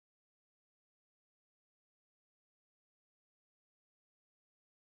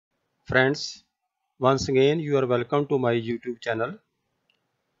Friends, once again you are welcome to my YouTube channel.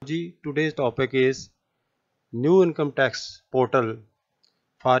 Today's topic is new income tax portal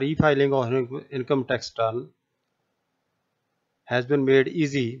for e-filing or income tax return has been made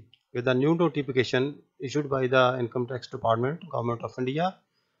easy with a new notification issued by the Income Tax Department, Government of India.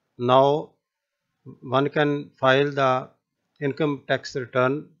 Now one can file the income tax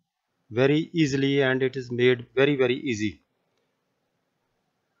return very easily and it is made very easy.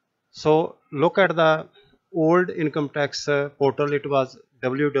 So look at the old income tax portal. It was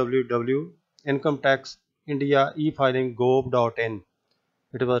www.incometaxindia.efiling.gov.in.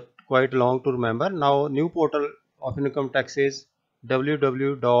 It was quite long to remember. Now new portal of income tax is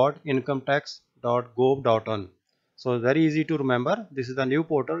www.incometax.gov.in. So very easy to remember. This is the new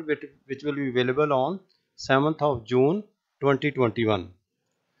portal which will be available on 7th of June 2021.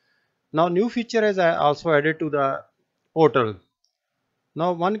 Now new feature is also added to the portal.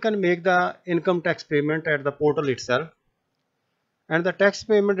 Now one can make the income tax payment at the portal itself, and the tax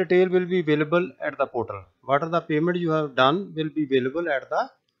payment detail will be available at the portal. What are the payment you have done will be available at the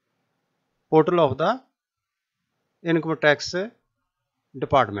portal of the income tax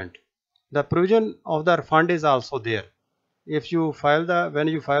department. The provision of the refund is also there. If you file when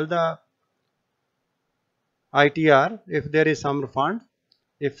you file the ITR, if there is some refund,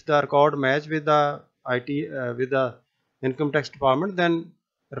 if the record match with the with the income tax department, then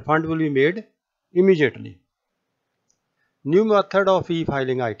refund will be made immediately. New method of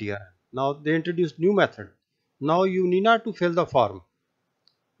e-filing ITR. Now they introduced new method. Now you need not to fill the form,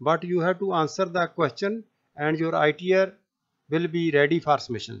 but you have to answer the question and your ITR will be ready for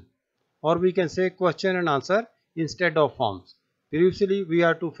submission. Or we can say question and answer instead of forms. Previously we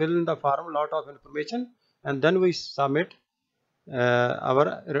have to fill in the form lot of information and then we submit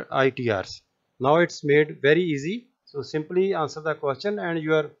our ITRs. Now it's made very easy. So simply answer the question and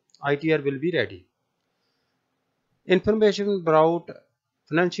your ITR will be ready. Information about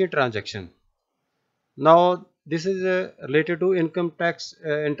financial transaction. Now this is related to income tax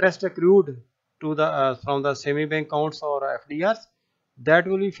interest accrued to the from the semi-bank accounts or FDRs that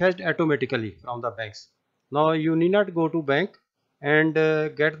will be fetched automatically from the banks. Now you need not go to bank and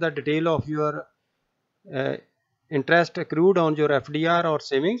get the detail of your interest accrued on your FDR or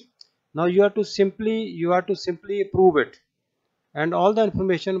savings. Now you have to simply approve it, and all the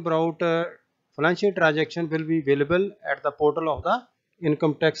information about financial transaction will be available at the portal of the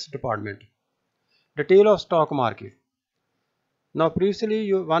income tax department. Detail of stock market. Now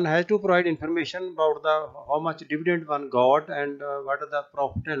previously one has to provide information about how much dividend one got and what are the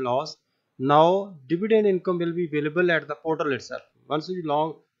profit and loss. Now dividend income will be available at the portal itself. Once you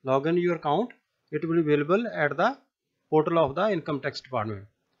log in your account, it will be available at the portal of the income tax department.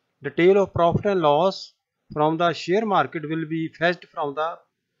 Detail of profit and loss from the share market will be fetched from the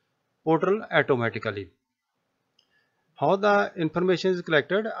portal automatically. How the information is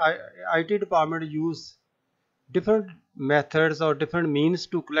collected? IT department use different methods or different means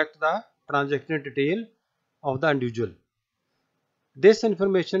to collect the transaction detail of the individual. This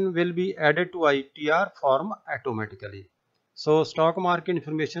information will be added to ITR form automatically. So stock market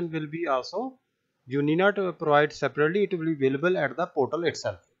information will be also, you need not provide separately, it will be available at the portal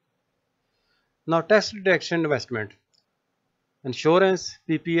itself. Now tax deduction investment. Insurance,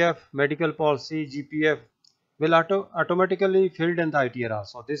 PPF, medical policy, GPF will automatically filled in the ITR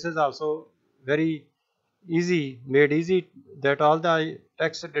also. This is also very easy, made easy that all the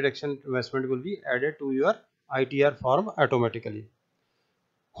tax deduction investment will be added to your ITR form automatically.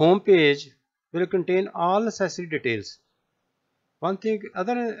 Home page will contain all necessary details. One thing,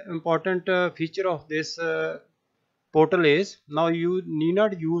 other important feature of this portal is now you need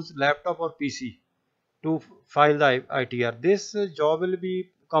not use laptop or PC to file the ITR. This job will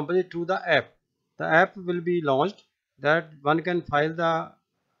be accomplished through the app. The app will be launched that one can file the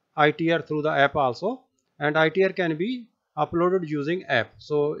ITR through the app also, and ITR can be uploaded using app.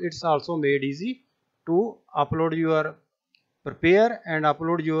 So it's also made easy to upload your prepare and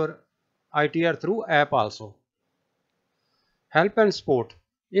upload your ITR through app also. Help and support.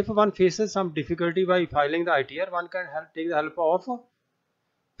 If one faces some difficulty by filing the ITR, one can take the help of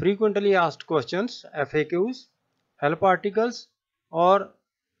frequently asked questions, FAQs, help articles or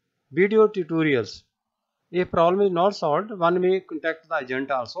video tutorials. If problem is not solved, one may contact the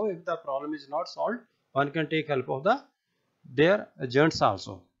agent also. If the problem is not solved, one can take help of their agents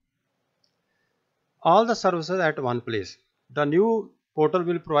also. All the services at one place. The new portal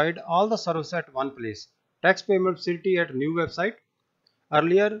will provide all the services at one place. Tax payment facility at new website.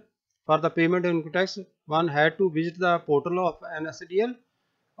 Earlier, for the payment income tax, one had to visit the portal of NSDL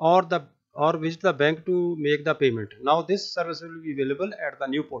or visit the bank to make the payment. Now this service will be available at the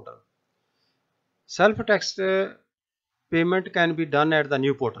new portal. Self-tax payment can be done at the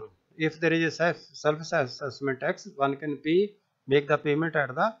new portal. If there is a self-assessment tax, one can make the payment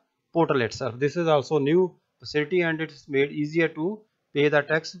at the portal itself. This is also new facility and it is made easier to pay the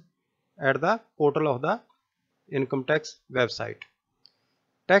tax at the portal of the income tax website.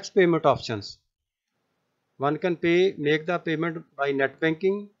 Tax payment options. One can make the payment by net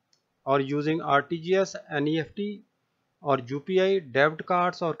banking or using RTGS, NEFT or UPI, debit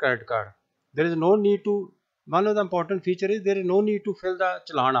cards or credit card. There is no need to, one of the important feature is there is no need to fill the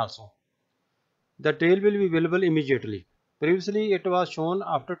challan also. The trail will be available immediately. Previously it was shown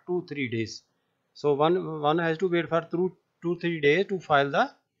after 2-3 days. So one has to wait for 2-3 days to file the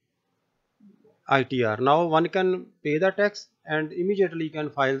ITR. Now one can pay the tax and immediately can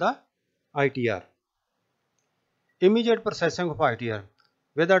file the ITR. Immediate processing of ITR.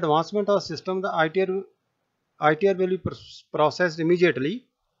 With the advancement of system, the ITR will be processed immediately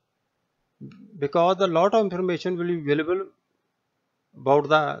because a lot of information will be available about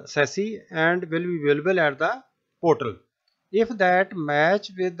the SASE and will be available at the portal. If that match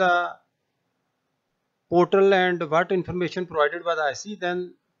with the portal and what information provided by the SASE,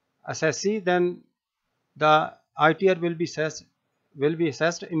 then the ITR will be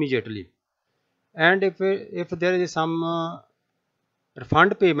assessed immediately. And if there is some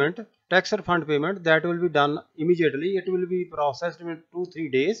refund payment, tax refund payment, that will be done immediately. It will be processed in 2-3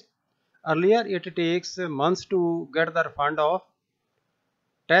 days. Earlier it takes months to get the refund of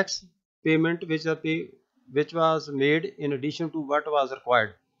tax payment which was made in addition to what was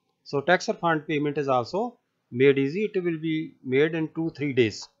required. So tax refund payment is also made easy. It will be made in 2-3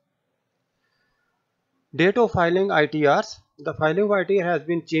 days. Date of filing ITRs. The filing of ITR has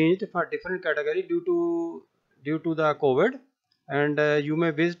been changed for different category due to the COVID, and you may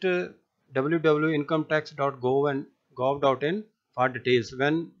visit www.incometax.gov.in for details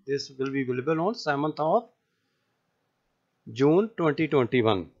when this will be available on 7th of June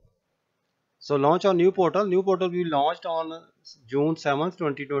 2021. So launch on new portal. New portal will be launched on June 7th,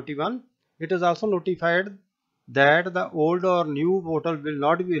 2021. It is also notified that the old or new portal will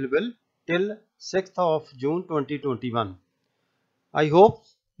not be available till 6th of June 2021. I hope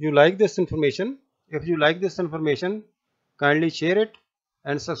you like this information. If you like this information, kindly share it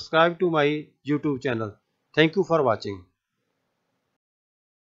and subscribe to my YouTube channel. Thank you for watching.